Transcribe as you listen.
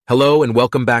Hello and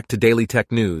welcome back to Daily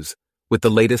Tech News with the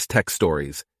latest tech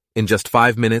stories in just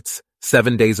 5 minutes,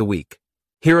 7 days a week.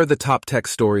 Here are the top tech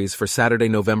stories for Saturday,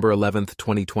 November 11th,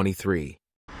 2023.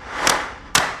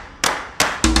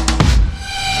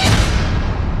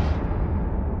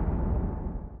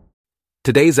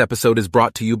 Today's episode is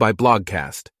brought to you by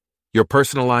Blogcast, your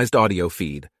personalized audio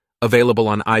feed, available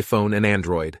on iPhone and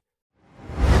Android.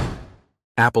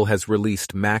 Apple has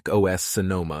released Mac OS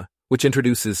Sonoma, which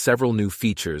introduces several new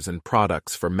features and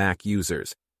products for Mac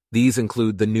users. These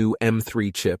include the new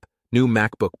M3 chip, new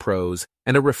MacBook Pros,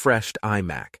 and a refreshed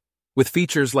iMac. With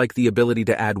features like the ability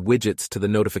to add widgets to the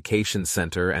notification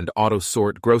center and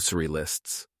auto-sort grocery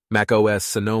lists, Mac OS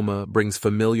Sonoma brings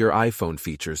familiar iPhone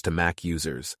features to Mac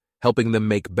users, helping them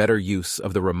make better use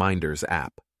of the Reminders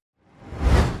app.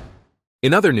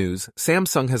 In other news,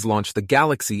 Samsung has launched the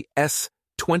Galaxy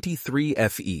S23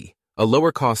 FE, a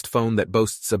lower-cost phone that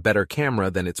boasts a better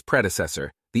camera than its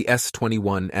predecessor, the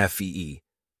S21 FE.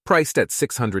 Priced at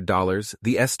 $600,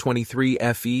 the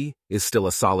S23 FE is still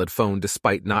a solid phone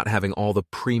despite not having all the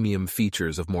premium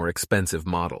features of more expensive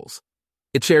models.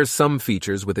 It shares some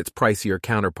features with its pricier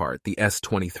counterpart, the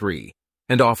S23,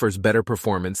 and offers better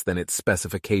performance than its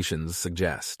specifications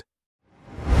suggest.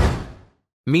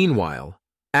 Meanwhile,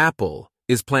 Apple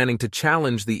is planning to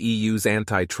challenge the EU's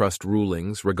antitrust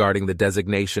rulings regarding the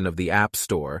designation of the App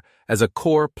Store as a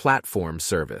core platform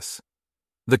service.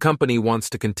 The company wants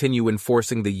to continue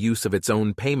enforcing the use of its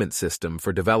own payment system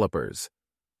for developers.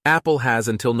 Apple has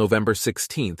until November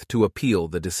 16th to appeal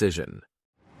the decision.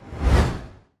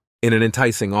 In an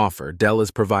enticing offer, Dell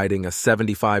is providing a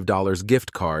 $75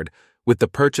 gift card with the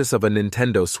purchase of a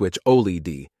Nintendo Switch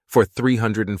OLED for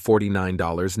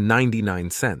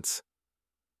 $349.99.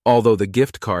 Although the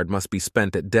gift card must be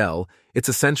spent at Dell, it's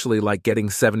essentially like getting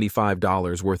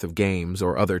 $75 worth of games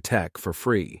or other tech for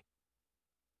free.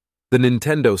 The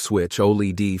Nintendo Switch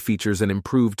OLED features an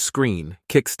improved screen,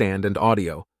 kickstand, and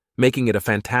audio, making it a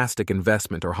fantastic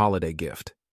investment or holiday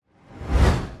gift.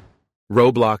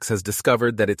 Roblox has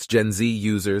discovered that its Gen Z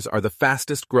users are the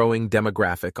fastest-growing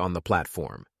demographic on the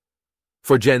platform.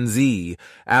 For Gen Z,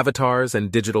 avatars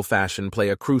and digital fashion play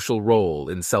a crucial role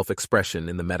in self-expression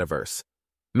in the metaverse.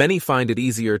 Many find it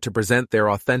easier to present their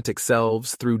authentic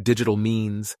selves through digital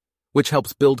means, which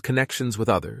helps build connections with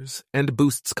others and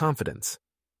boosts confidence.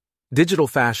 Digital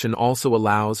fashion also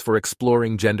allows for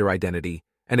exploring gender identity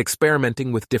and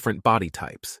experimenting with different body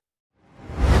types.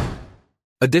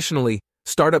 Additionally,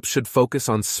 startups should focus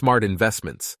on smart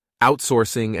investments,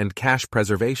 outsourcing, and cash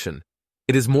preservation.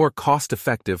 It is more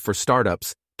cost-effective for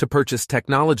startups to purchase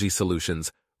technology solutions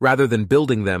rather than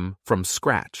building them from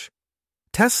scratch.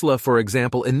 Tesla, for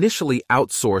example, initially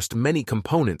outsourced many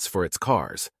components for its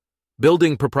cars.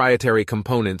 Building proprietary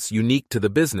components unique to the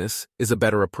business is a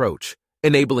better approach,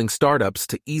 enabling startups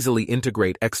to easily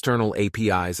integrate external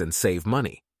APIs and save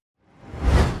money.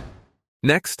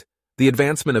 Next, the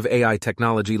advancement of AI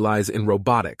technology lies in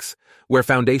robotics, where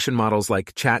foundation models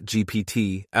like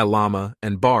ChatGPT, Llama,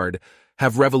 and Bard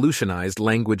have revolutionized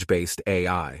language-based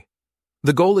AI.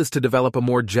 The goal is to develop a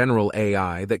more general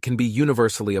AI that can be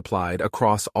universally applied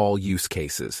across all use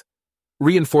cases.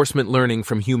 Reinforcement learning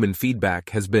from human feedback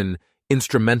has been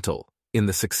instrumental in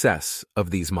the success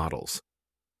of these models.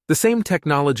 The same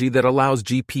technology that allows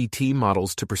GPT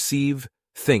models to perceive,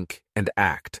 think, and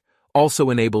act also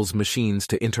enables machines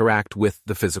to interact with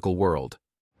the physical world.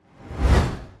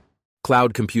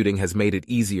 Cloud computing has made it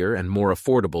easier and more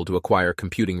affordable to acquire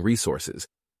computing resources,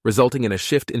 resulting in a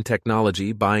shift in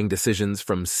technology buying decisions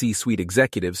from C-suite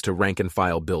executives to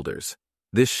rank-and-file builders.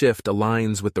 This shift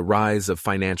aligns with the rise of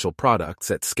financial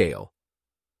products at scale.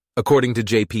 According to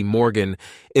J.P. Morgan,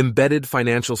 embedded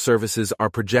financial services are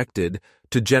projected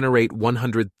to generate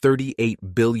 $138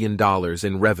 billion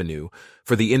in revenue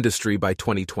for the industry by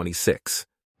 2026.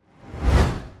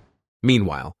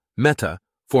 Meanwhile, Meta,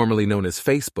 formerly known as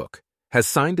Facebook, has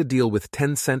signed a deal with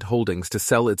Tencent Holdings to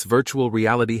sell its virtual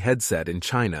reality headset in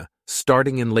China,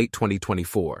 starting in late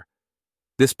 2024.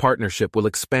 This partnership will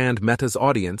expand Meta's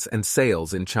audience and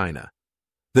sales in China.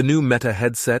 The new Meta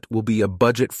headset will be a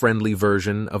budget-friendly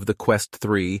version of the Quest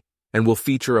 3 and will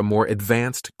feature a more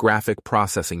advanced graphic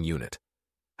processing unit.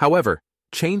 However,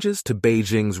 changes to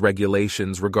Beijing's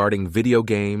regulations regarding video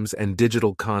games and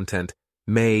digital content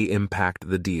may impact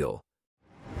the deal.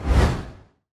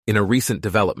 In a recent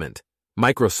development,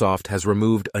 Microsoft has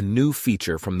removed a new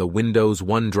feature from the Windows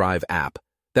OneDrive app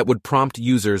that would prompt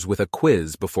users with a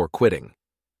quiz before quitting.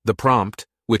 The prompt,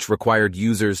 which required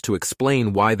users to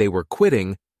explain why they were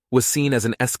quitting, was seen as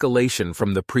an escalation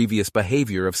from the previous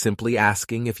behavior of simply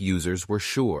asking if users were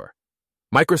sure.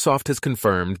 Microsoft has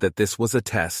confirmed that this was a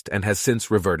test and has since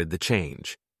reverted the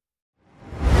change.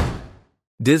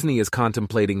 Disney is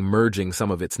contemplating merging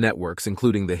some of its networks,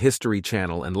 including the History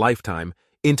Channel and Lifetime,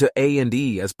 into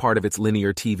A&E as part of its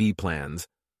linear TV plans.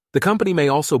 The company may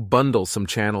also bundle some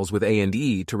channels with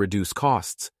A&E to reduce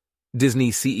costs. Disney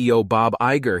CEO Bob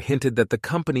Iger hinted that the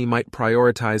company might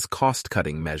prioritize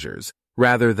cost-cutting measures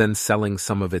rather than selling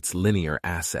some of its linear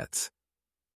assets.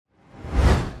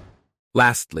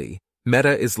 Lastly,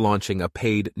 Meta is launching a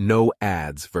paid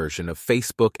no-ads version of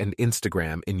Facebook and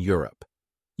Instagram in Europe.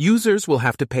 Users will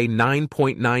have to pay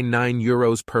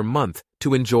 €9.99 per month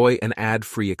to enjoy an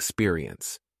ad-free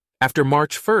experience. After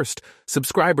March 1st,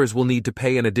 subscribers will need to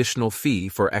pay an additional fee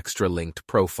for extra linked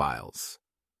profiles.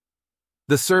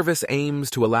 The service aims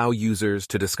to allow users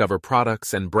to discover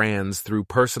products and brands through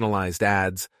personalized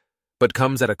ads, but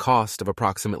comes at a cost of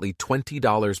approximately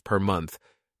 $20 per month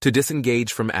to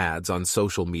disengage from ads on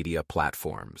social media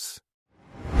platforms.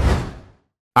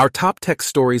 Our top tech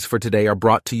stories for today are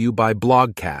brought to you by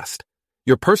Blogcast,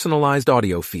 your personalized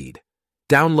audio feed.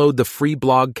 Download the free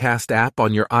Blogcast app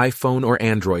on your iPhone or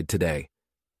Android today.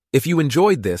 If you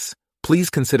enjoyed this, please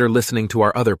consider listening to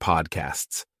our other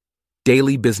podcasts: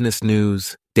 Daily Business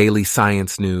News, Daily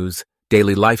Science News,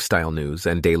 Daily Lifestyle News,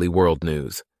 and Daily World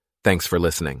News. Thanks for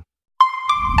listening.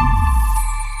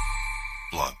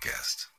 Blogcast.